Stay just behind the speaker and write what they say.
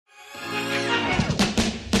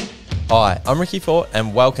Hi, I'm Ricky Fort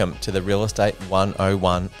and welcome to the Real Estate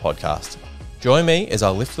 101 podcast. Join me as I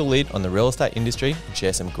lift the lid on the real estate industry and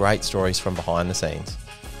share some great stories from behind the scenes.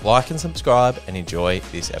 Like and subscribe and enjoy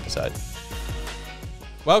this episode.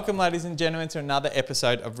 Welcome, ladies and gentlemen, to another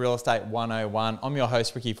episode of Real Estate 101. I'm your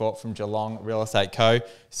host, Ricky Fort from Geelong Real Estate Co.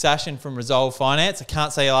 Sashin from Resolve Finance. I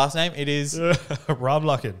can't say your last name. It is...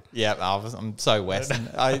 Ramlakan. Yeah, I'm so Western.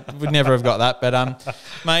 I would never have got that. But,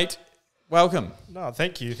 mate, welcome. No,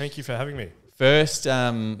 thank you. Thank you for having me. First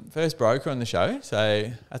broker on the show,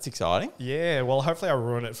 so that's exciting. Yeah, well, hopefully I'll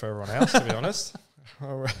ruin it for everyone else, to be honest.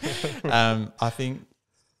 I think...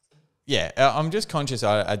 Yeah, I'm just conscious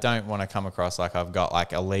I don't want to come across like I've got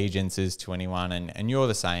like allegiances to anyone and you're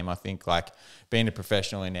the same. I think like being a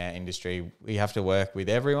professional in our industry, we have to work with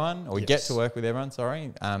everyone or we get to work with everyone,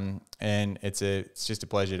 sorry. And it's just a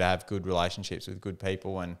pleasure to have good relationships with good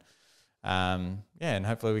people and and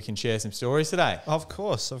hopefully we can share some stories today. Of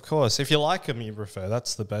course. If you like them, you prefer.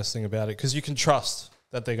 That's the best thing about it because you can trust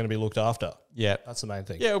that they're going to be looked after. Yeah. That's the main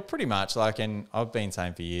thing. Yeah, well, pretty much. Like, and I've been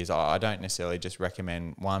saying for years, I don't necessarily just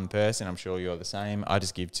recommend one person. I'm sure you're the same. I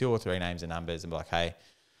just give 2 or 3 names and numbers and be like, hey,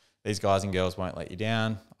 these guys and girls won't let you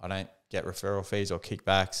down. I don't get referral fees or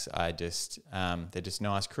kickbacks. They're just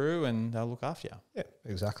nice crew and they'll look after you. Yeah,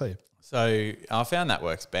 exactly. So I found that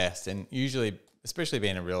works best. And usually, especially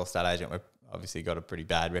being a real estate agent, we've obviously got a pretty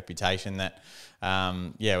bad reputation that,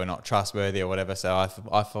 we're not trustworthy or whatever. So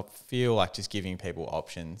I feel like just giving people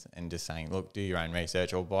options and just saying, look, do your own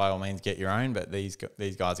research or by all means get your own, but these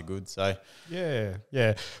guys are good. So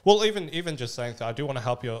yeah. Well, even just saying that, I do want to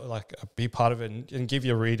help you, like be part of it and give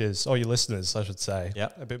your readers or your listeners, I should say,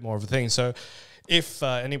 a bit more of a thing. So if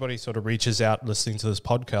anybody sort of reaches out listening to this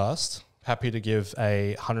podcast, happy to give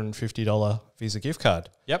a $150 Visa gift card.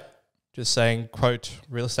 Yep. Just saying, quote,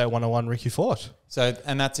 Real Estate 101 Ricky Fort. So,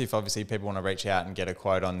 and that's if obviously people want to reach out and get a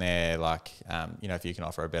quote on there, like, if you can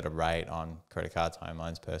offer a better rate on credit cards, home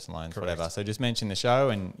loans, personal loans, whatever. So just mention the show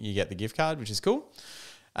and you get the gift card, which is cool.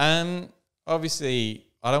 Obviously,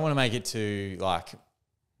 I don't want to make it too, like,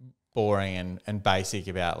 boring and basic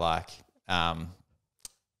about, like,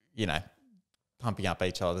 pumping up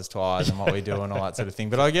each other's tires and what we do and all that sort of thing.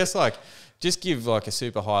 But I guess, like, just give, like, a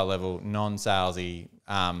super high level, non-salesy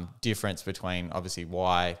difference between obviously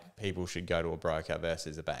why people should go to a broker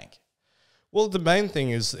versus a bank. Well, the main thing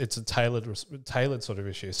is it's a tailored sort of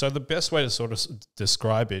issue. So the best way to sort of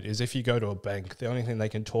describe it is if you go to a bank, the only thing they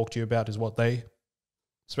can talk to you about is what they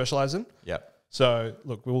specialize in. Yep. So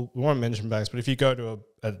look, we won't mention banks, but if you go to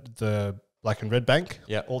the Black and Red Bank,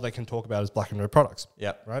 all they can talk about is Black and Red products.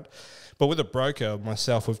 Yep. Right? But with a broker,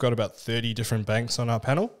 myself, we've got about 30 different banks on our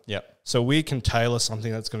panel. Yep. So we can tailor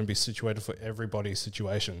something that's going to be situated for everybody's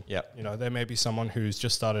situation. Yep. There may be someone who's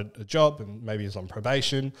just started a job and maybe is on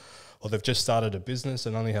probation, or they've just started a business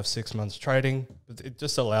and only have 6 months trading. But it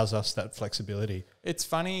just allows us that flexibility. It's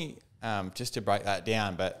funny, just to break that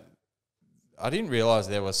down, but I didn't realize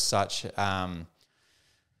there was such...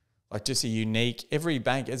 just a unique, every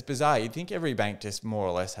bank, it's bizarre. You'd think every bank just more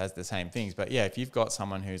or less has the same things. But yeah, if you've got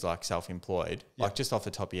someone who's like self-employed, like just off the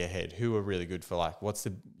top of your head, who are really good for like, what's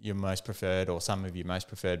your most preferred or some of your most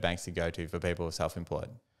preferred banks to go to for people who are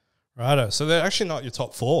self-employed? Righto. So they're actually not your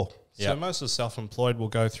top 4. So Yep. most of the self-employed will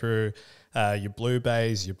go through your Blue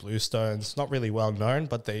Bays, your Bluestones, not really well known,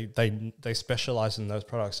 but they specialize in those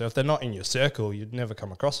products. So if they're not in your circle, you'd never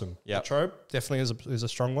come across them. Yep. Latrobe definitely is a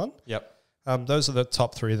strong one. Yep. Those are the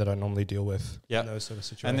top 3 that I normally deal with in those sort of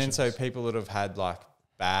situations. And then so people that have had like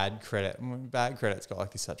bad credit's got like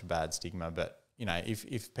this such a bad stigma, but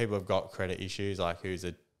if people have got credit issues, like who's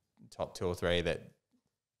a top 2 or 3 that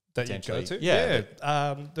you go to? Yeah.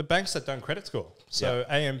 The banks that don't credit score. So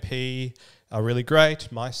AMP are really great.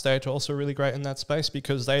 MyState are also really great in that space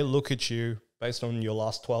because they look at you based on your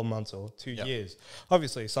last 12 months or 2 years.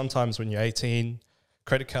 Obviously, sometimes when you're 18,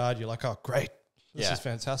 credit card, you're like, oh, great. This is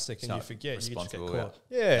fantastic, and you forget, you just get caught.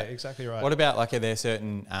 Yeah, exactly right. What about, like, are there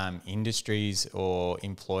certain industries or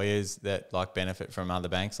employers that, like, benefit from other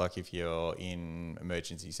banks? Like, if you're in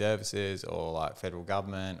emergency services or, like, federal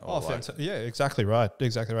government? Or exactly right.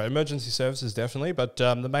 Emergency services, definitely, but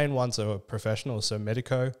the main ones are professionals, so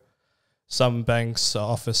Medico. Some banks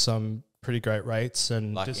offer some pretty great rates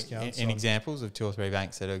and like discounts. In examples of 2 or 3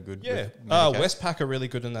 banks that are good? Yeah. Westpac are really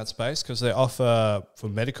good in that space because they offer for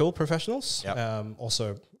medical professionals,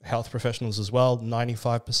 also health professionals as well,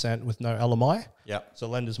 95% with no LMI. Yep. So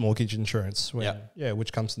lender's mortgage insurance,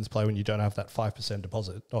 which comes into play when you don't have that 5%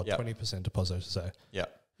 deposit or 20% deposit, I should say.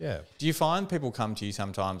 Yeah. Do you find people come to you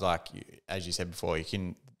sometimes, like, as you said before,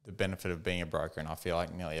 the benefit of being a broker, and I feel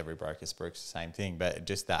like nearly every broker speaks the same thing, but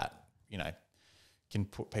just that, can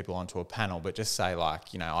put people onto a panel, but just say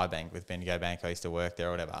like, you know, I bank with Bendigo Bank, I used to work there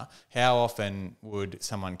or whatever. How often would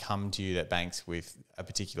someone come to you that banks with a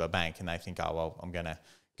particular bank and they think, oh, well, I'm going to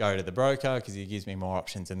go to the broker because he gives me more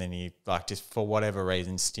options, and then you like just for whatever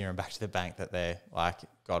reason steer them back to the bank that they're like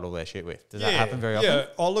got all their shit with? Does that happen very often? Yeah.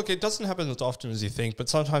 Oh, look, it doesn't happen as often as you think, but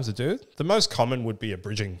sometimes it do. The most common would be a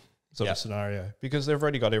bridging sort of scenario because they've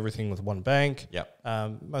already got everything with one bank.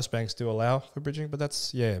 Most banks do allow for bridging, but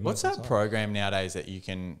that's What's that program nowadays that you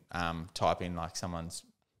can type in like someone's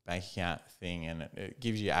bank account thing and it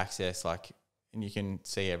gives you access like, and you can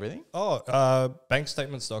see everything?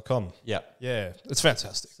 Bankstatements.com. Yeah. Yeah. It's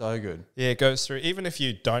fantastic. So good. Yeah, it goes through. Even if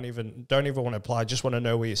you don't even want to apply, just want to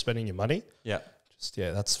know where you're spending your money. Yeah.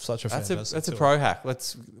 That's such a fantastic That's a pro hack.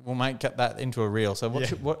 We'll get that into a reel. So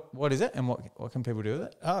what is it and what can people do with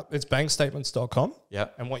it? It's bankstatements.com. Yeah.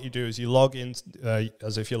 And what you do is you log in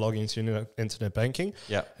as if you're logging into internet banking.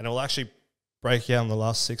 Yeah. And it will actually break down the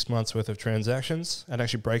last 6 months worth of transactions and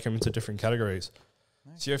actually break them into different categories.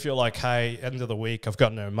 So if you're like, hey, end of the week, I've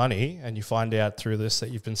got no money, and you find out through this that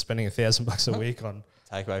you've been spending $1,000 a week on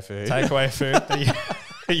takeaway food,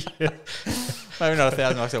 maybe not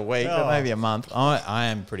 $1,000 a week, but maybe a month. I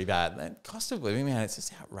am pretty bad. The cost of living, man, it's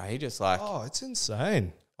just outrageous. Like, it's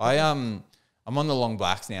insane. I'm on the long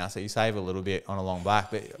blacks now, so you save a little bit on a long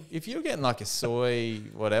black. But if you're getting like a soy,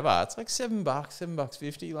 whatever, it's like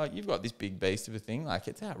 $7.50. Like you've got this big beast of a thing. Like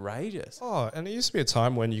it's outrageous. Oh, and it used to be a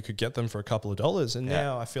time when you could get them for a couple of dollars, and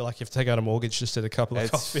now I feel like you have to take out a mortgage just to get a couple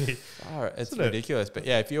of coffee. It's ridiculous. But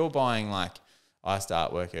yeah, if you're buying like, I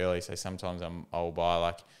start work early, so sometimes I'll buy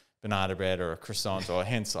like banana bread or a croissant, or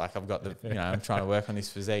hence like I've got the I'm trying to work on this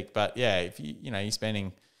physique. But yeah, if you're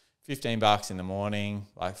spending $15 in the morning,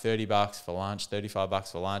 like $30 for lunch,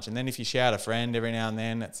 $35 for lunch. And then if you shout a friend every now and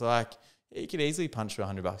then, it's like, you could easily punch for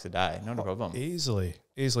 $100 a day. Not a problem. Easily.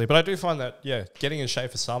 But I do find that, getting in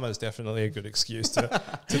shape for summer is definitely a good excuse to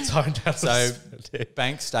tone down. So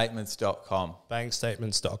bankstatements.com.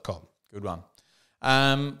 Bankstatements.com. Good one.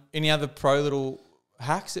 Any other pro little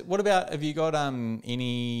hacks? What about, have you got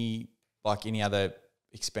any other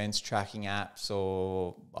expense tracking apps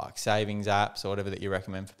or like savings apps or whatever that you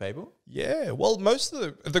recommend for people? Yeah, well, most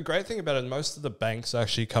of the great thing about it, most of the banks are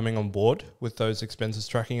actually coming on board with those expenses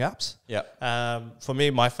tracking apps. Yeah. For me,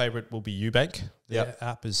 my favorite will be Ubank. Their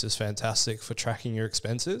app is just fantastic for tracking your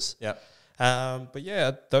expenses. Yep. But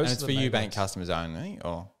yeah, those. And it's for Ubank customers only,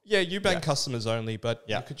 or Ubank customers only. But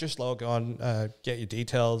you could just log on, get your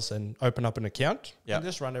details, and open up an account, and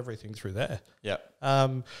just run everything through there. Yeah.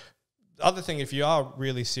 Other thing, if you are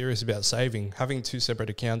really serious about saving, having 2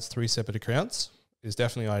 separate accounts, 3 separate accounts is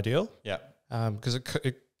definitely ideal. Yeah. Because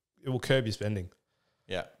it will curb your spending.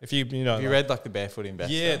 Yeah. If you have you read like the Barefoot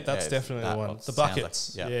Investor? Yeah, that's definitely the one. The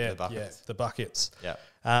buckets. Like, the buckets. The buckets. Yeah.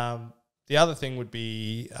 The other thing would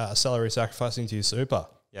be salary sacrificing to your super.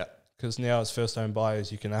 Yeah. Because now as first home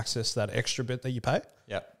buyers, you can access that extra bit that you pay.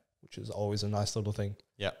 Yeah. Which is always a nice little thing.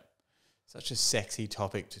 Yeah. Such a sexy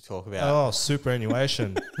topic to talk about. Oh,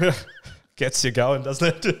 superannuation. Gets you going,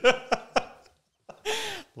 doesn't it?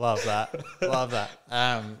 Love that. Love that.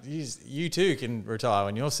 You too can retire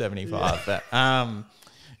when you're 75. Yeah. But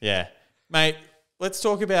yeah. Mate, let's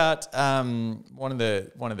talk about one of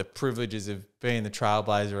the privileges of being the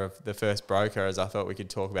trailblazer of the first broker, as I thought we could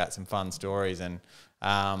talk about some fun stories. And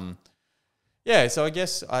so I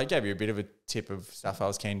guess I gave you a bit of a tip of stuff I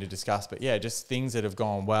was keen to discuss, but yeah, just things that have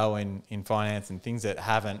gone well in finance and things that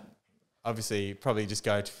haven't. Obviously, probably just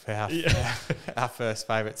go to our first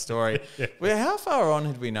favourite story. Well, how far on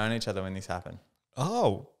had we known each other when this happened?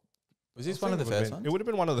 Oh, was this one of the first ones? It would have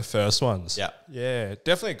been one of the first ones. Yeah. Yeah,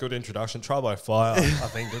 definitely a good introduction. Trial by fire, I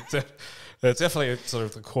think. It's definitely sort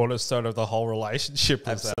of the cornerstone of the whole relationship.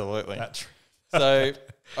 Absolutely. So,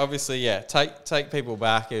 obviously, take people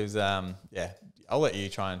back. It was, I'll let you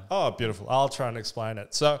try and... Oh, beautiful. I'll try and explain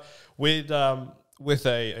it. So, with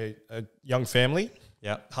a young family...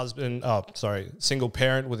 Yeah. Single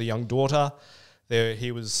parent with a young daughter.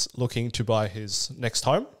 He was looking to buy his next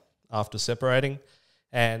home after separating.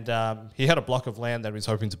 And he had a block of land that he was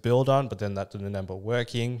hoping to build on, but then that didn't end up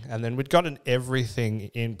working. And then we'd gotten everything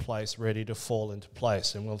in place, ready to fall into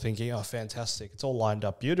place. And we were thinking, oh, fantastic. It's all lined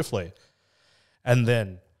up beautifully. And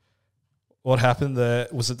then what happened there?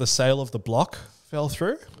 Was it the sale of the block fell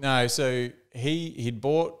through? No, so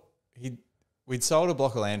we'd sold a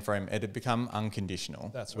block of land for him. It had become unconditional.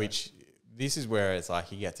 That's right. Which this is where it's like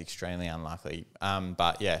he gets extremely unlucky.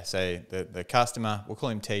 But yeah, so the customer, we'll call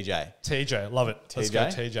him TJ. TJ, love it. TJ. Let's go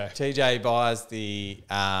TJ. TJ buys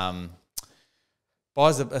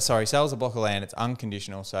sells a block of land. It's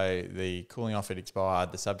unconditional, so the cooling off had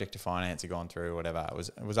expired, the subject to finance had gone through, whatever.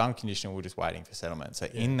 It was unconditional. We're just waiting for settlement. So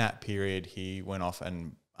in that period, he went off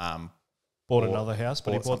and bought another house,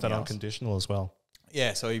 but he bought that something else. unconditional as well.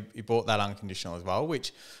 Yeah, so he bought that unconditional as well,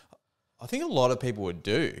 which I think a lot of people would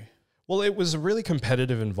do. Well, it was a really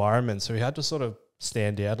competitive environment, so he had to sort of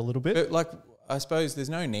stand out a little bit. But like, I suppose there's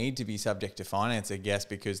no need to be subject to finance, I guess,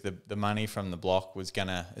 because the money from the block was going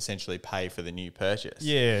to essentially pay for the new purchase.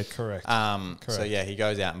 Yeah, correct. So yeah, he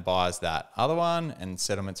goes out and buys that other one, and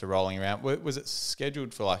settlements are rolling around. Was it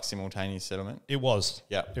scheduled for like simultaneous settlement? It was.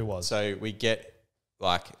 Yeah, it was. So we get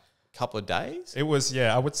like a couple of days. It was.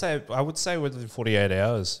 Yeah, I would say within 48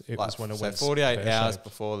 hours. It was when it went. So 48 hours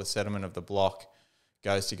before the settlement of the block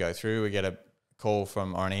goes to go through, we get a call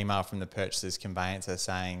or an email from the purchaser's conveyancer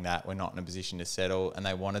saying that we're not in a position to settle, and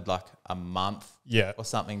they wanted like a month or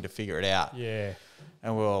something to figure it out. Yeah.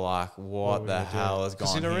 And we were like, what the hell has gone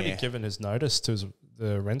here? Because he'd already given his notice to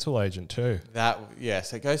the rental agent too.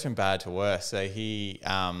 So it goes from bad to worse. So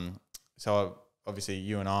so obviously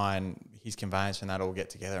you and I and his conveyancer and that all get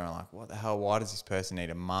together and like, what the hell? Why does this person need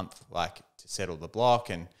a month like to settle the block?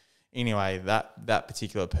 And anyway, that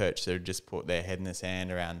particular purchaser just put their head in the sand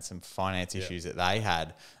around some finance issues that they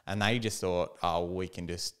had, and they just thought, oh, we can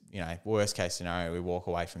just, worst case scenario, we walk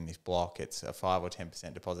away from this block. It's a 5 or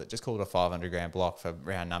 10% deposit. Just call it a 500 grand block for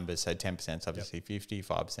round numbers. So 10% is obviously 50,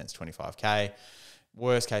 5% is 25K.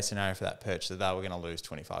 Worst case scenario for that purchaser, they were going to lose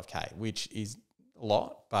 25K, which is a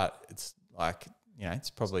lot, but it's like, it's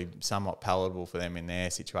probably somewhat palatable for them in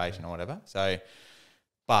their situation or whatever. So,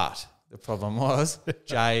 but the problem was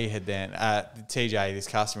Jay had then, TJ, this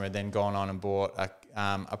customer, had then gone on and bought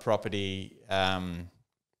a property. It's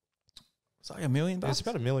like $1 million. It's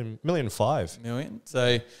about $1.5 million.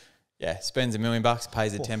 So, yeah, spends $1 million,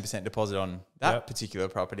 pays a 10% deposit on that particular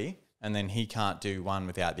property, and then he can't do one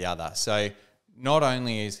without the other. So, not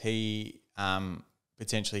only is he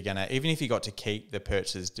potentially going to, even if he got to keep the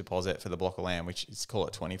purchaser's deposit for the block of land, which is, call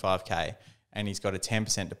it 25K, and he's got a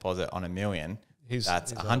 10% deposit on $1 million,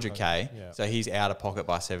 that's 100K. Yeah. So he's out of pocket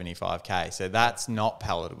by 75K. So that's not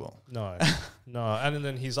palatable. No. And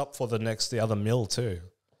then he's up for the other mill too.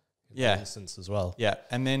 In that instance as well. Yeah.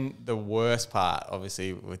 And then the worst part,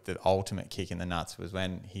 obviously, with the ultimate kick in the nuts, was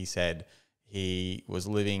when he said he was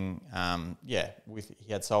living, he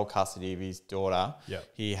had sole custody of his daughter. Yeah.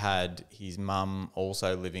 He had his mum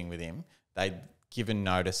also living with him. They'd given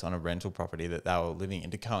notice on a rental property that they were living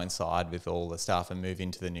in to coincide with all the stuff and move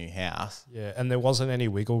into the new house. Yeah, and there wasn't any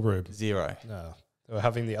wiggle room. Zero. No. They were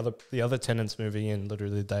having the other tenants moving in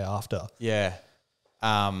literally the day after. Yeah.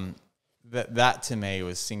 That to me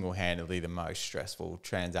was single-handedly the most stressful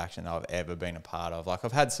transaction I've ever been a part of. Like,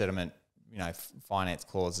 I've had settlement, finance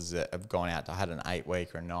clauses that have gone out. I had an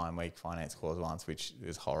 8-week or a 9-week finance clause once, which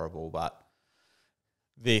was horrible, but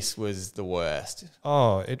this was the worst.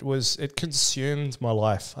 Oh, it consumed my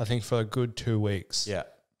life, I think, for a good 2 weeks. Yeah.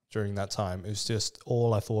 During that time. It was just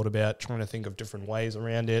all I thought about, trying to think of different ways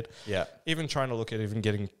around it. Yeah. Even trying to look at even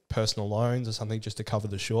getting personal loans or something just to cover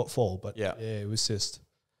the shortfall. But it was just...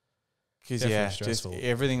 Because, just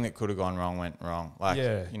everything that could have gone wrong went wrong. Like,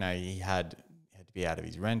 he had to be out of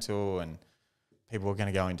his rental, and people were going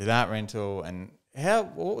to go into that rental. And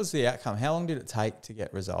what was the outcome? How long did it take to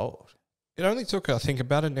get resolved? It only took, I think,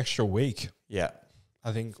 about an extra week. Yeah.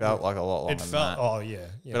 I think felt like a lot longer than that. Oh, yeah.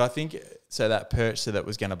 But I think, so that purchaser that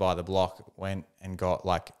was going to buy the block went and got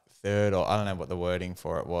like third, or I don't know what the wording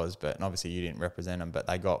for it was, but and obviously you didn't represent them, but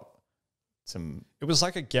they got some... It was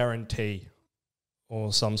like a guarantee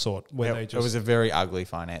or some sort. It was a very ugly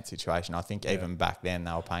finance situation. I think even back then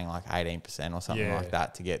they were paying like 18% or something like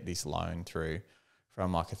that to get this loan through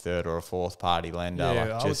from like a third or a fourth party lender.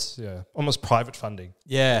 Yeah, almost private funding.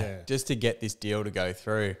 Yeah, just to get this deal to go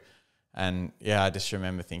through. And I just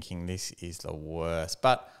remember thinking this is the worst.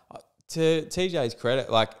 But to TJ's credit,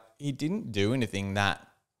 like, he didn't do anything that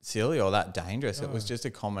silly or that dangerous. It was just a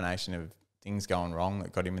combination of things going wrong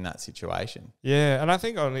that got him in that situation. Yeah, and I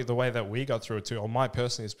think only the way that we got through it too, or my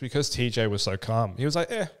personally, is because TJ was so calm. He was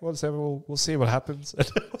like, whatever, we'll see what happens. And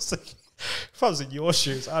I was like, if I was in your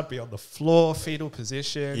shoes, I'd be on the floor, fetal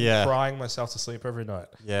position, crying myself to sleep every night.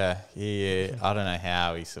 Yeah, I don't know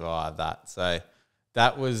how he survived that. So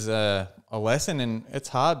that was a lesson, and it's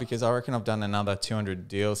hard because I reckon I've done another 200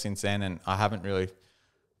 deals since then, and I haven't really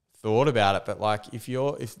thought about it. But like, if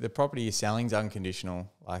the property you're selling is unconditional,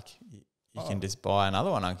 like you can just buy another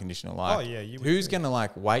one unconditional. Like, who's going to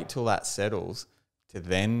like wait till that settles to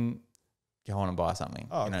then go on and buy something?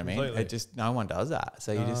 You know what I mean? It just, no one does that.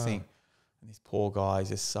 So you just think, this poor guy is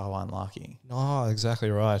just so unlucky. No, exactly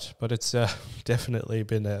right. But it's definitely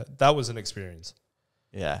been that was an experience.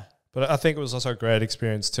 Yeah. But I think it was also a great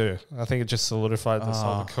experience too. I think it just solidified this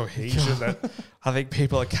whole cohesion that I think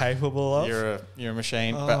people are capable of. You're a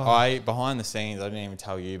machine. But behind the scenes, I didn't even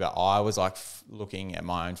tell you, but I was like looking at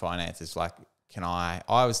my own finances. Like, I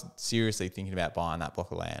was seriously thinking about buying that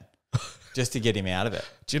block of land just to get him out of it.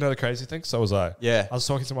 Do you know the crazy thing? So was I. Yeah. I was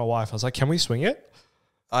talking to my wife. I was like, can we swing it?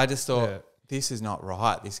 I just thought, this is not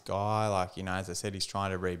right. This guy, like, you know, as I said, he's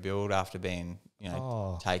trying to rebuild after being, you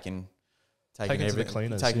know, taken to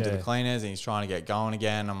the cleaners, and he's trying to get going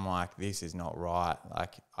again. I'm like, this is not right.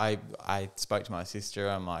 Like, I spoke to my sister.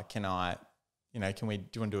 I'm like, do you want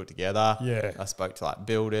to do it together? Yeah. I spoke to like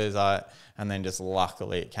builders, and then just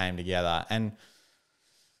luckily it came together. And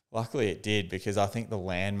luckily it did, because I think the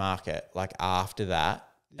land market, like after that,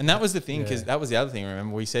 and that was the thing, because that was the other thing.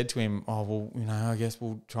 Remember, we said to him, oh, well, you know, I guess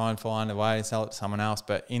we'll try and find a way to sell it to someone else.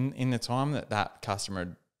 But in the time that customer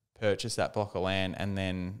had purchased that block of land, and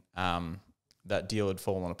then that deal had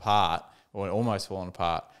fallen apart, or almost fallen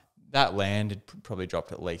apart, that land had probably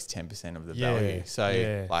dropped at least 10% of the value.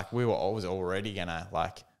 So like, I was already gonna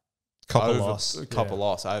like cop a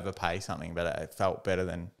loss, overpay something, but it felt better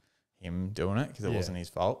than him doing it, because it wasn't his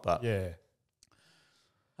fault. But that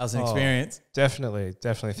was an experience. Definitely.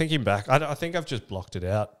 Thinking back, I think I've just blocked it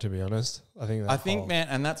out, to be honest. I think, man,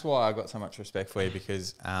 and that's why I got so much respect for you,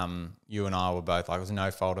 because you and I were both like, it was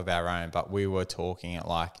no fault of our own, but we were talking at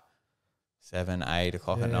like 7, 8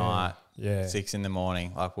 o'clock at night, 6 in the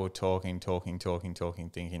morning. Like, we're talking,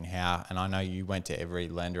 thinking how. And I know you went to every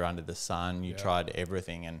lender under the sun. You tried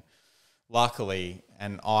everything, and luckily,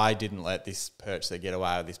 and I didn't let this purchaser get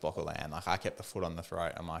away with this block of land. Like, I kept the foot on the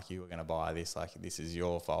throat. I'm like, you were going to buy this. Like, this is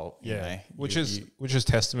your fault. You know? Which is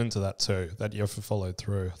testament to that too, that you've followed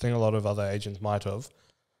through. I think a lot of other agents might have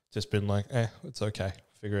just been like, it's okay.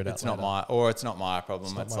 Figure it out. It's not my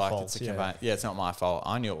problem. It's like, fault. It's a conveyance. Yeah, it's not my fault.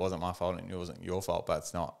 I knew it wasn't my fault, and it wasn't your fault, but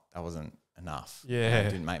that wasn't enough. Yeah.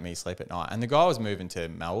 It didn't make me sleep at night. And the guy was moving to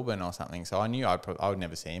Melbourne or something, so I knew I would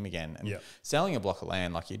never see him again. And selling a block of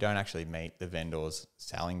land, like, you don't actually meet the vendors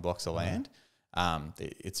selling blocks of land.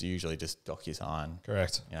 It's usually just DocuSign.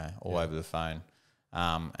 Correct. You know, all over the phone.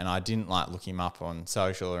 And I didn't like look him up on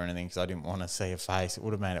social or anything, because I didn't want to see a face. It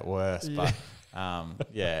would have made it worse. But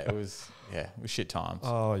it was shit times.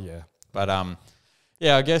 Oh yeah. But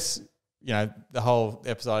I guess, you know, the whole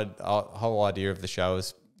episode, whole idea of the show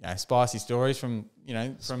is, you know, spicy stories from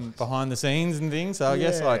behind the scenes and things. So I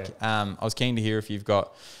guess, like, I was keen to hear if you've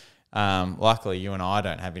got, luckily you and I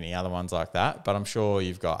don't have any other ones like that, but I'm sure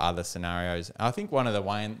you've got other scenarios. I think one of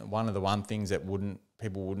the things that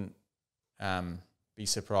people wouldn't be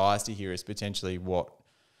surprised to hear is potentially what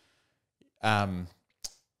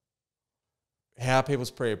how people's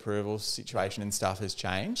pre-approval situation and stuff has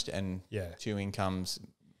changed, and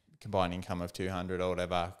combined income of 200 or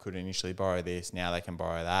whatever, could initially borrow this, now they can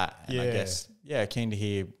borrow that. And I guess, keen to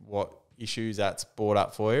hear what issues that's brought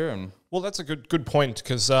up for you. And well, that's a good point,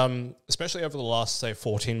 because especially over the last, say,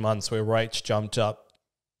 14 months, where rates jumped up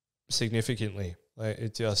significantly. Like,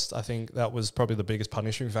 I think that was probably the biggest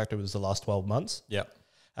punishing factor, was the last 12 months.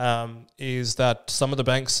 Is that some of the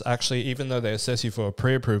banks actually, even though they assess you for a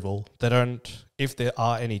pre-approval, they don't, if there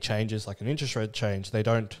are any changes, like an interest rate change, they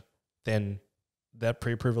don't, then that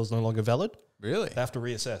pre-approval is no longer valid. Really? They have to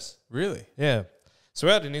reassess. Really? Yeah. So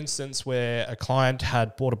we had an instance where a client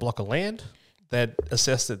had bought a block of land. They'd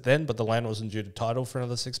assessed it then, but the land wasn't due to title for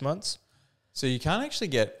another 6 months. So you can't actually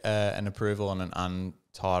get an approval on an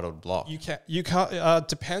untitled block? You can't.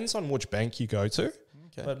 Depends on which bank you go to.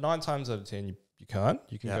 Okay. But 9 times out of 10, you can't.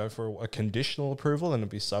 You can go for a conditional approval, and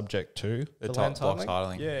it'll be subject to the land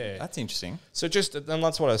titling. Yeah. That's interesting. So and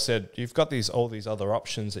that's what I said. You've got all these other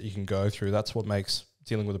options that you can go through. That's what makes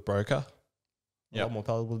dealing with a broker a lot more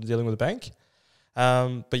palatable than dealing with a bank.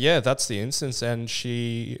 But yeah, that's the instance. And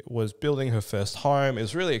she was building her first home. It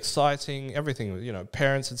was really exciting. Everything, you know,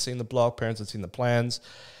 parents had seen the block, parents had seen the plans.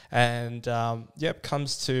 And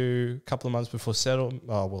comes to a couple of months before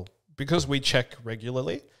because we check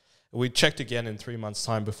regularly. We checked again in 3 months'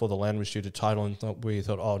 time before the land was due to title, and we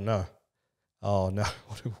thought, oh no,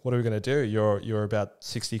 what are we going to do? You're about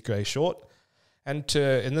 60K short. And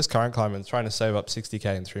in this current climate, trying to save up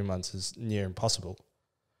 60K in 3 months is near impossible.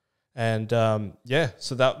 And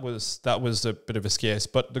so that was a bit of a scarce.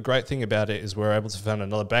 But the great thing about it is we're able to find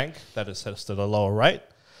another bank that assessed at a lower rate,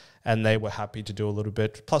 and they were happy to do a little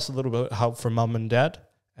bit, plus a little bit of help from mum and dad.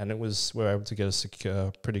 And we're able to get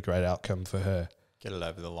a pretty great outcome for her. Get it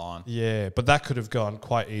over the line. Yeah, but that could have gone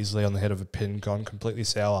quite easily on the head of a pin, gone completely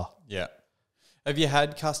sour. Yeah. Have you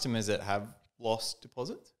had customers that have lost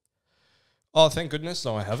deposits? Oh, thank goodness.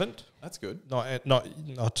 No, I haven't. That's good.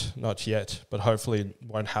 Not yet, but hopefully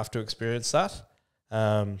won't have to experience that.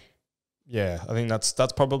 Yeah, I think that's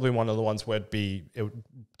probably one of the ones where it would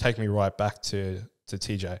take me right back to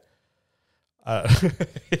TJ. I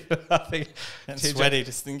think And TJ sweaty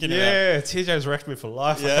just thinking about yeah, TJ's wrecked me for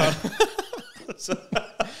life. Yeah.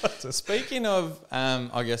 So Speaking of,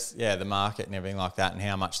 I guess, the market and everything like that and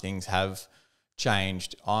how much things have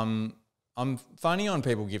changed, I'm funny on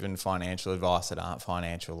people giving financial advice that aren't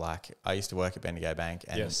financial. Like, I used to work at Bendigo Bank,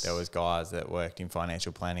 and Yes. there was guys that worked in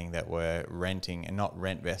financial planning that were renting, and not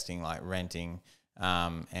rent vesting, like renting.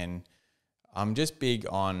 And I'm just big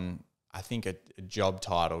on, I think a job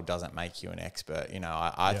title doesn't make you an expert. You know,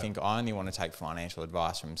 I think I only want to take financial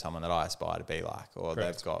advice from someone that I aspire to be like, or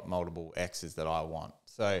Correct. they've got multiple X's that I want.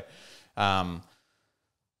 So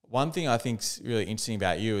one thing I think's really interesting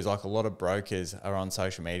about you is, like, a lot of brokers are on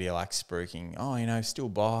social media like spruiking, oh, you know, still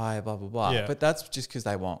buy, blah, blah, blah. Yeah. But that's just because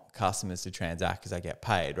they want customers to transact because they get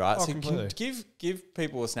paid, right? Oh, So completely. give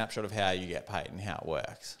people a snapshot of how you get paid and how it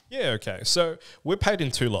works. yeah, okay. So we're paid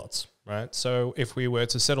in 2 lots, right? So if we were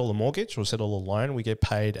to settle a mortgage or settle a loan, we get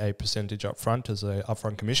paid a percentage up front as a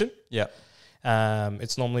upfront commission. Yep.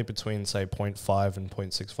 It's normally between, say, 0.5 and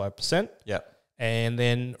 0.65%. Yep. And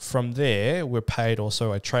then from there, we're paid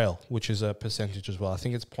also a trail, which is a percentage as well. I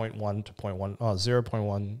think it's 0.1 to 0.1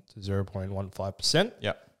 to 0.15%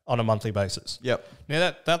 Yep. on a monthly basis. Yep.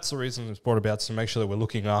 Now, that's the reason it's brought about, to make sure that we're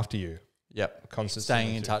looking after you Yep. constantly.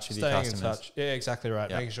 Staying in touch with your Staying customers. in touch. Yeah, exactly right.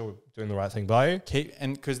 Yep. Making sure we're doing the right thing by you.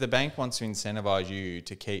 And because the bank wants to incentivize you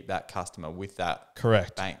to keep that customer with that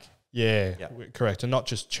Correct. bank. Yeah, Yep. correct. And not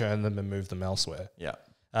just churn them and move them elsewhere. Yeah.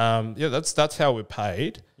 That's how we're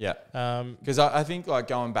paid. Yeah. Um, Because I think, like,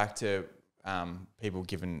 going back to people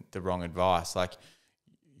giving the wrong advice, like,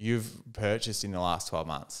 you've purchased in the last 12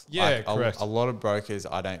 months. Yeah, Like, correct. A lot of brokers,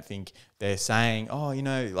 I don't think they're saying, oh, you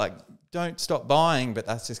know, like, don't stop buying, but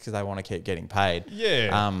that's just because they want to keep getting paid.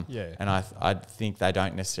 yeah. And I think they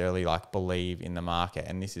don't necessarily, like, believe in the market.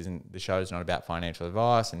 And the show's not about financial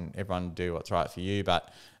advice, and everyone do what's right for you. But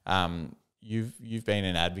you've been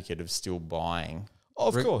an advocate of still buying.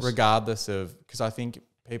 Of course. Regardless of, because I think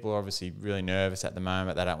people are obviously really nervous at the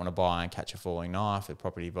moment. They don't want to buy and catch a falling knife. The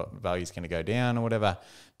property value is going to go down or whatever.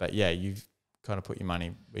 But yeah, you've kind of put your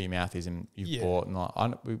money where your mouth is, and you've bought. And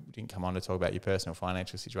like, we didn't come on to talk about your personal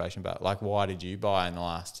financial situation, but, like, why did you buy in the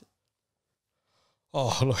last?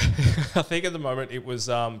 Oh, look, I think at the moment it was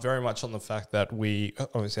very much on the fact that we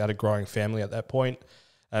obviously had a growing family at that point,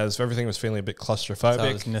 as everything was feeling a bit claustrophobic. So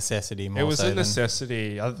it was necessity more. It was so a than-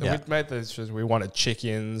 necessity. We'd made the decision. We wanted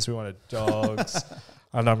chickens, we wanted dogs.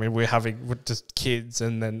 And I mean, we're just kids,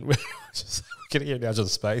 and then we're just getting out of the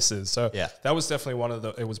spaces. So Yeah. that was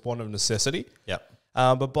definitely it was born of necessity. Yep.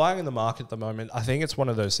 But buying in the market at the moment, I think it's one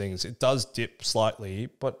of those things. It does dip slightly,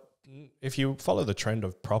 but if you follow the trend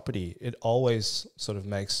of property, it always sort of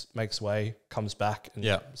makes way, comes back,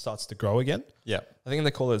 and starts to grow again. Yep. I think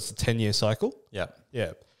they call it a 10-year cycle. Yep.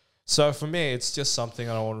 Yeah. So for me, it's just something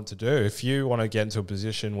I wanted to do. If you want to get into a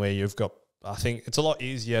position where you've got, I think it's a lot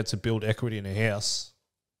easier to build equity in a house,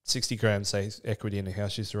 60 grand, say, equity in a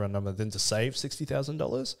house, used to run number, than to save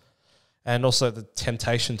 $60,000. And also the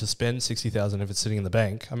temptation to spend $60,000 if it's sitting in the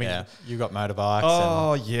bank. I mean, Yeah. You got motorbikes.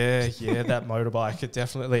 oh yeah, that motorbike. It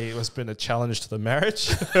has been a challenge to the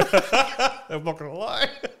marriage. I'm not gonna lie.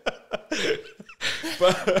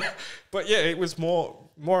 but yeah, it was more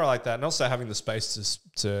like that, and also having the space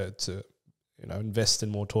to invest in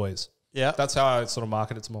more toys. Yeah. That's how I sort of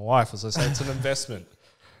market it to my wife. As I say, it's an investment.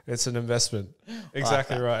 It's an investment.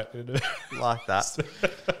 Exactly right. Like that.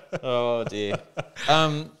 Oh dear.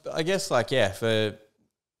 I guess, like, for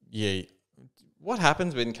you, what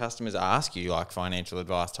happens when customers ask you, like, financial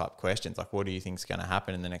advice type questions? Like, what do you think's going to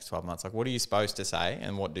happen in the next 12 months? Like, what are you supposed to say,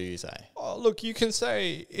 and what do you say? Oh, look, you can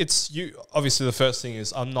say it's you. Obviously, the first thing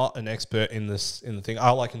is, I'm not an expert in the thing.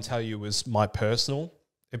 All I can tell you is my personal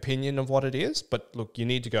opinion of what it is. But look, you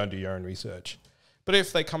need to go and do your own research. But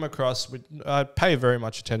if they come across, I pay very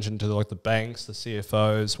much attention to, like, the banks, the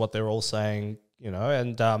CFOs, what they're all saying,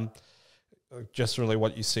 and just really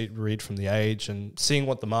what you read from The Age, and seeing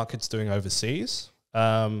what the market's doing overseas.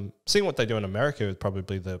 Seeing what they do in America is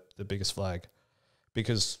probably the biggest flag,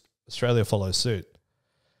 because Australia follows suit.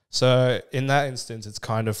 So in that instance, it's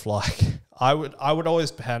kind of like I would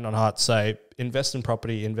always, hand on heart, say invest in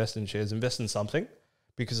property, invest in shares, invest in something,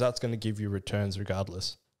 because that's going to give you returns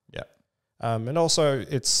regardless. Yeah. And also,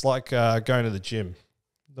 it's like going to the gym.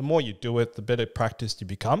 The more you do it, the better practiced you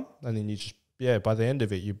become. And then you just, by the end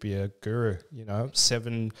of it, you'd be a guru.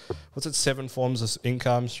 7 forms of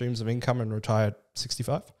income, streams of income, and retire at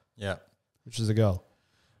 65? Yeah. Which is the goal.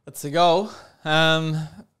 That's the goal.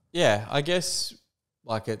 I guess,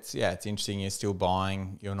 like, it's interesting. You're still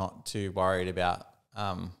buying. You're not too worried about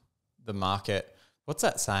the market. What's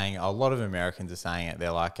that saying? A lot of Americans are saying it.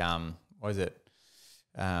 They're like, what is it?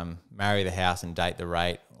 Marry the house and date the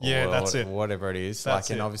rate. Yeah, that's it. Whatever it is. That's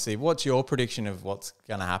and it. obviously, what's your prediction of what's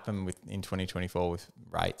going to happen in 2024 with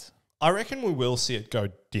rates? I reckon we will see it go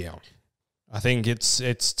down. I think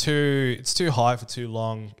it's too high for too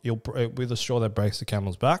long. With a straw that breaks the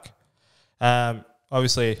camel's back.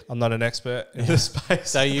 Obviously, I'm not an expert in this space.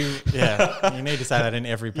 So you need to say that in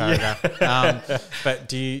every paragraph. But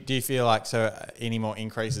do you feel like any more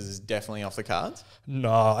increases is definitely off the cards?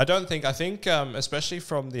 No, I don't think. I think especially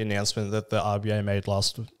from the announcement that the RBA made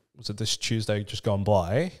this Tuesday just gone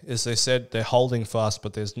by, is they said they're holding fast,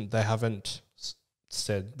 but they haven't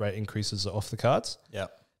said rate increases are off the cards. Yeah.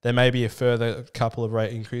 There may be a further couple of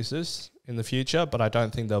rate increases in the future, but I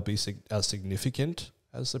don't think they'll be as significant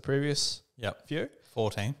as the previous few.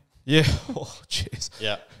 14. Yeah. Oh, jeez.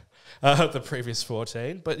 Yeah. The previous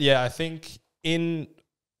 14. But yeah, I think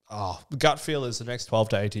gut feel is the next 12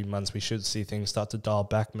 to 18 months, we should see things start to dial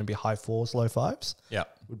back, maybe high 4s, low 5s. Yeah.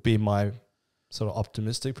 Would be my sort of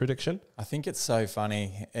optimistic prediction. I think it's so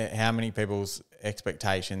funny how many people's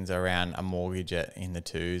expectations around a mortgage in the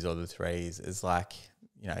 2s or the 3s is like,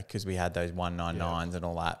 because we had those 199s and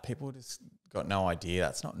all that, people just got no idea.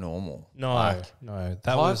 That's not normal. No.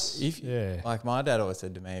 That was like my dad always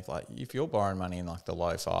said to me, if you're borrowing money in like the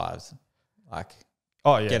low 5s,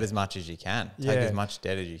 get as much as you can. Take as much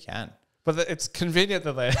debt as you can. But it's convenient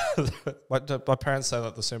that my parents say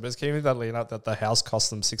that the same, but it's convenient that the house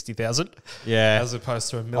cost them 60,000. Yeah, as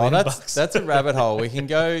opposed to $1 million bucks. That's a rabbit hole. We can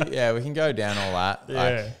go. Yeah, we can go down all that.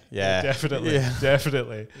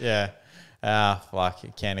 Definitely. Yeah. Like a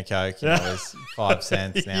can of Coke, was 5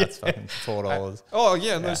 cents. Now it's fucking $4. Oh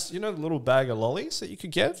yeah, and those the little bag of lollies that you could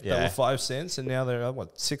get that were 5 cents, and now they're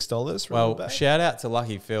 $6 for a little bag. Shout out to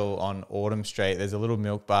Lucky Phil on Autumn Street. There's a little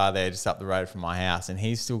milk bar there just up the road from my house, and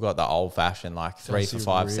he's still got the old fashioned 3 for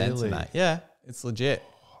 5 cents in that. Yeah, it's legit.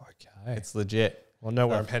 Okay, it's legit. Well, know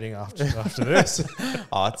where I'm heading after this.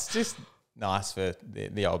 It's just nice for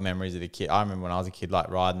the old memories of the kid. I remember when I was a kid,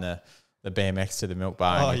 riding the BMX to the milk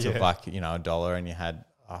bar, and you took $1, and you had.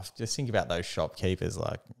 Just think about those shopkeepers.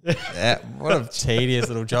 What a tedious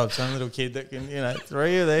little job. Some little kid that can,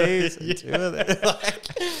 3 of these, and 2 of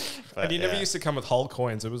these. And you never used to come with whole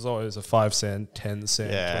coins. It was always a 5 cent, 10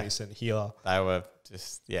 cent, 20 cent here. They were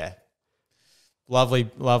just lovely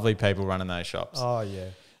people running those shops. Oh yeah.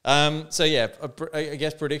 I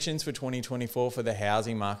guess predictions for 2024 for the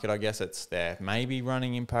housing market. I guess it's there maybe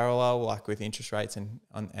running in parallel, with interest rates and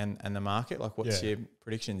the market. What's your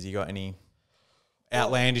predictions? You got any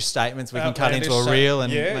outlandish statements we can cut into a reel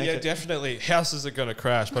and make it? Definitely. Houses are going to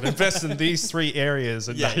crash, but invest in these 3 areas.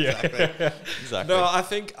 And exactly. No, I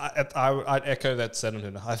think I'd echo that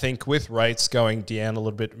sentiment. I think with rates going down a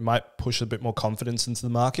little bit, might push a bit more confidence into the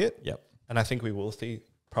market. Yep. And I think we will see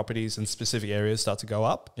properties in specific areas start to go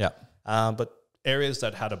up. Yeah. But areas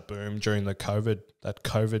that had a boom during that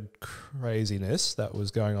COVID craziness that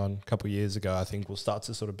was going on a couple of years ago, I think will start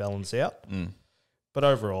to sort of balance out. Mm. But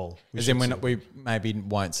overall, we maybe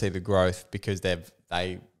won't see the growth because they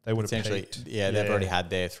would essentially peaked. They've already had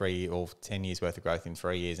their 3 or 10 years worth of growth in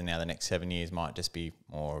 3 years, and now the next 7 years might just be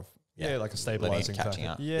more of like a stabilizing catching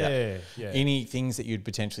factor. up. Yeah. Any things that you'd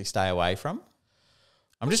potentially stay away from?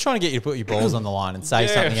 I'm just trying to get you to put your balls on the line and say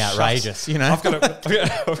something outrageous, I've got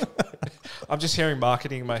I'm just hearing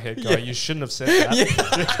marketing in my head going, you shouldn't have said that.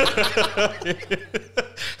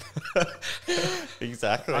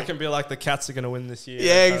 Exactly. I can be like, the Cats are going to win this year.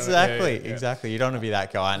 Yeah, exactly. Exactly. You don't want to be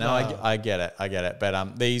that guy. No, I get it.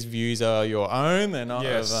 But these views are your own. They're not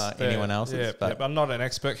of anyone else's. Yeah, but I'm not an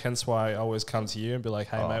expert, hence why I always come to you and be like,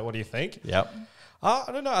 hey, mate, what do you think? Yep.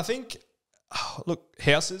 I don't know. I think, look,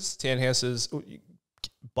 townhouses,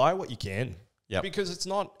 buy what you can. Yep. Because it's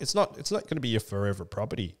not going to be your forever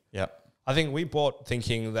property. Yep. I think we bought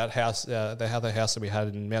thinking that house, the other house that we had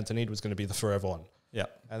in Mountain Ede was going to be the forever one. Yeah.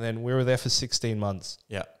 And then we were there for 16 months.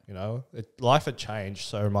 Yeah. Life had changed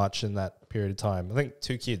so much in that period of time. I think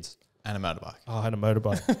 2 kids. And a motorbike. Oh, I had a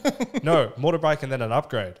motorbike. No, motorbike and then an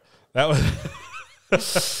upgrade. That was...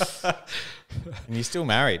 And you're still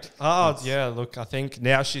married. Oh, yeah. Look, I think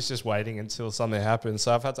now she's just waiting until something happens.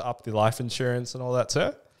 So I've had to up the life insurance and all that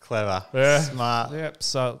too. Clever. Yeah. Smart. Yeah.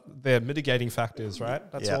 So they're mitigating factors, right?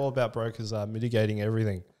 That's all about brokers mitigating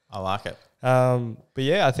everything. I like it. But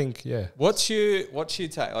yeah, I think, What's your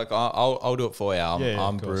take? I'll do it for you.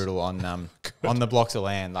 I'm brutal on the blocks of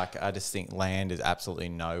land. I just think land is absolutely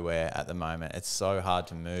nowhere at the moment. It's so hard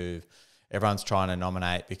to move. Everyone's trying to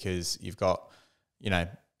nominate because you've got,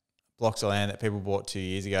 blocks of land that people bought 2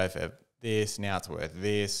 years ago for this, now it's worth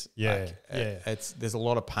this. Yeah, There's a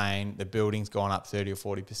lot of pain. The building's gone up 30 or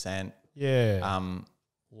 40%. Yeah.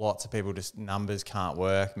 Lots of people just numbers can't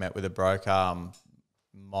work. Met with a broker,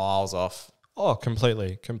 miles off. Oh,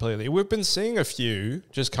 completely. We've been seeing a few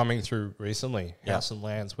just coming through recently, house and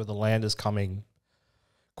lands, where the land is coming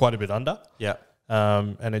quite a bit under. Yeah.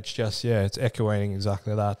 And it's just, it's echoing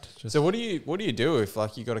exactly that. Just So what do you do if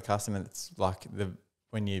like you got a customer that's like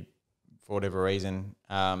when you, for whatever reason,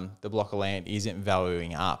 the block of land isn't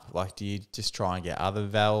valuing up? Like, do you just try and get other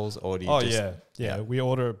vals, or do you we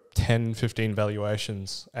order 10, 15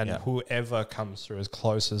 valuations, and whoever comes through as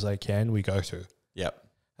close as they can, we go to. Yep.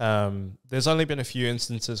 There's only been a few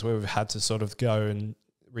instances where we've had to sort of go and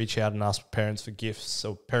reach out and ask parents for gifts.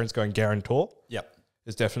 So parents going guarantor. Yep.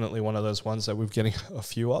 Is definitely one of those ones that we're getting a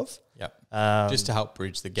few of. Yep. Just to help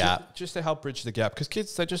bridge the gap. Just to help bridge the gap, because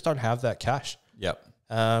kids, they just don't have that cash. Yep.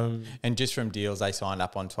 And just from deals they signed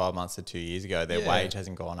up on 12 months to 2 years ago, their wage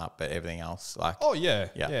hasn't gone up, but everything else, like... Oh, yeah.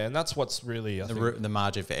 And that's what's really... The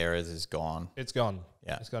margin for errors is gone. It's gone.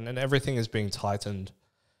 Yeah. It's gone. And everything is being tightened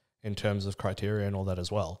in terms of criteria and all that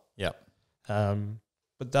as well. Yep.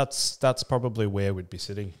 But that's probably where we'd be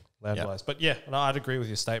sitting land-wise. But I'd agree with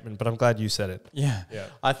your statement, but I'm glad you said it. Yeah.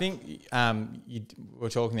 I think we were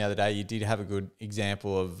talking the other day, you did have a good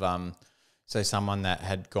example of so someone that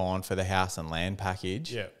had gone for the house and land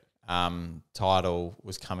package. Yeah. Title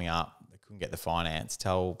was coming up, they couldn't get the finance.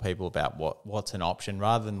 Tell people about what's an option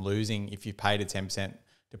rather than losing. If you paid a 10%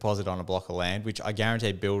 deposit on a block of land, which I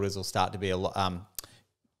guarantee builders will start to be a lot...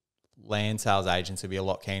 land sales agents will be a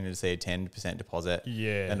lot keener to see a 10% deposit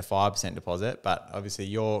than a 5% deposit. But obviously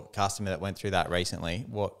your customer that went through that recently,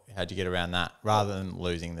 how'd you get around that rather than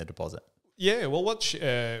losing the deposit? Yeah, well,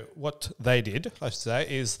 what they did, I should say,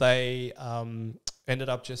 is they ended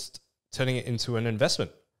up just turning it into an investment.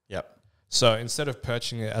 Yep. So instead of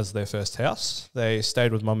purchasing it as their first house, they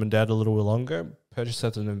stayed with mum and dad a little bit longer, purchased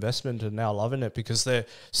as an investment, and now loving it because they're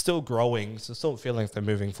still growing, so still feeling like they're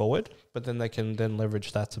moving forward, but then they can then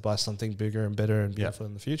leverage that to buy something bigger and better and beautiful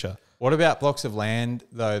in the future. What about blocks of land,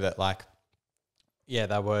 though, that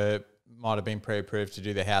they might have been pre-approved to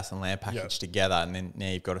do the house and land package together, and then now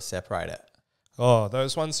you've got to separate it? Oh,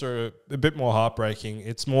 those ones are a bit more heartbreaking.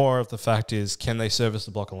 It's more of the fact is, can they service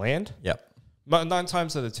the block of land? Yep. 9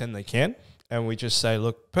 times out of 10 they can. And we just say,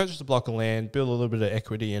 look, purchase a block of land, build a little bit of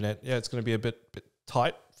equity in it. Yeah, it's going to be a bit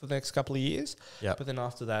tight for the next couple of years. Yep. But then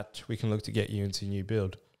after that, we can look to get you into a new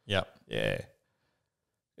build. Yep. Yeah.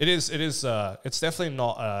 It is. It's definitely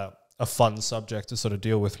not a fun subject to sort of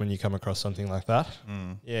deal with when you come across something like that.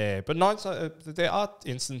 Yeah. But there are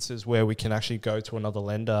instances where we can actually go to another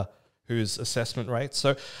lender whose assessment rates.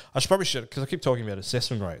 So I should, because I keep talking about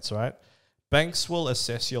assessment rates, right? Banks will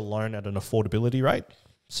assess your loan at an affordability rate.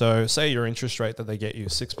 So say your interest rate that they get you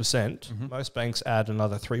is 6%, most banks add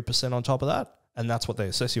another 3% on top of that, and that's what they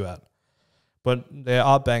assess you at. But there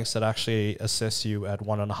are banks that actually assess you at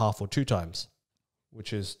 1.5 or 2 times,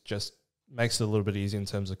 which is just makes it a little bit easier in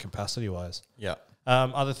terms of capacity-wise. Yeah.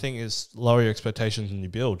 Other thing is lower your expectations when you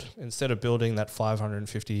build. Instead of building that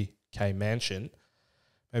 550K mansion,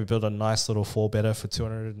 maybe build a nice little 4-bedder for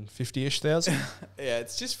 250-ish thousand. Yeah,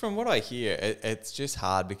 it's just from what I hear, it's just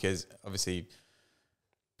hard because obviously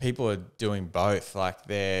people are doing both. Like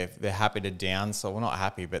they're happy to downsize. Well, not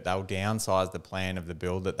happy, but they'll downsize the plan of the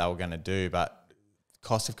build that they were going to do. But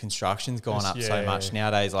cost of construction's gone up so much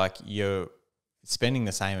nowadays. Like you're spending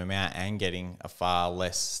the same amount and getting a far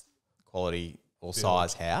less quality or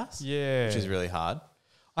size house. Yeah, which is really hard.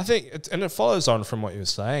 I think, and it follows on from what you were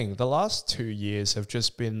saying. The last 2 years have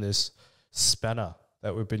just been this spanner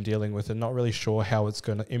that we've been dealing with and not really sure how it's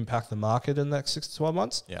going to impact the market in the next 6 to 12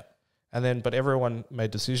 months. Yeah. And then, but everyone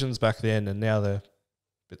made decisions back then and now they're a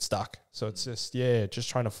bit stuck. So it's just, just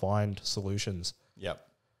trying to find solutions. Yep.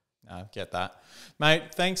 Get that.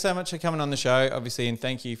 Mate, thanks so much for coming on the show, obviously, and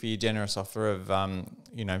thank you for your generous offer of,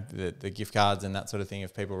 the gift cards and that sort of thing,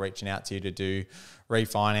 of people reaching out to you to do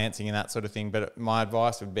refinancing and that sort of thing. But my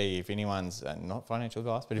advice would be, if anyone's, not financial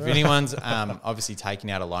advice, but if anyone's obviously taking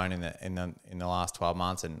out a loan in the last 12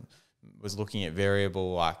 months and was looking at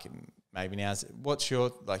variable, like maybe now's, what's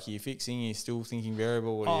your, like, are you fixing, are you still thinking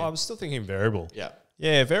variable? I'm still thinking variable. Yeah.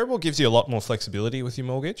 Yeah, variable gives you a lot more flexibility with your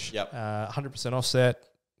mortgage. Yep. 100% offset.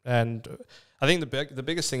 And I think the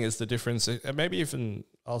biggest thing is the difference. Maybe even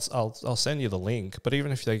I'll send you the link. But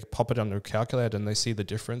even if they pop it on their calculator and they see the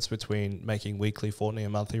difference between making weekly, fortnightly,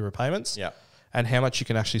 and monthly repayments, and how much you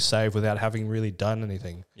can actually save without having really done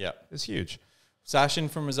anything, it's huge. Sashin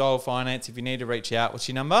from Resolve Finance. If you need to reach out, what's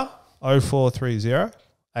your number? 0430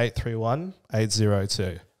 831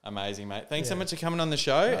 802. Amazing, mate. Thanks so much for coming on the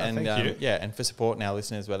show, thank you. And for supporting our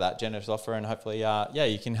listeners with that generous offer, and hopefully,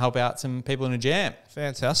 you can help out some people in a jam.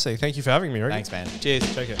 Fantastic. Thank you for having me, Ricky. Thanks, man.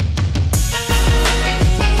 Cheers. Take care.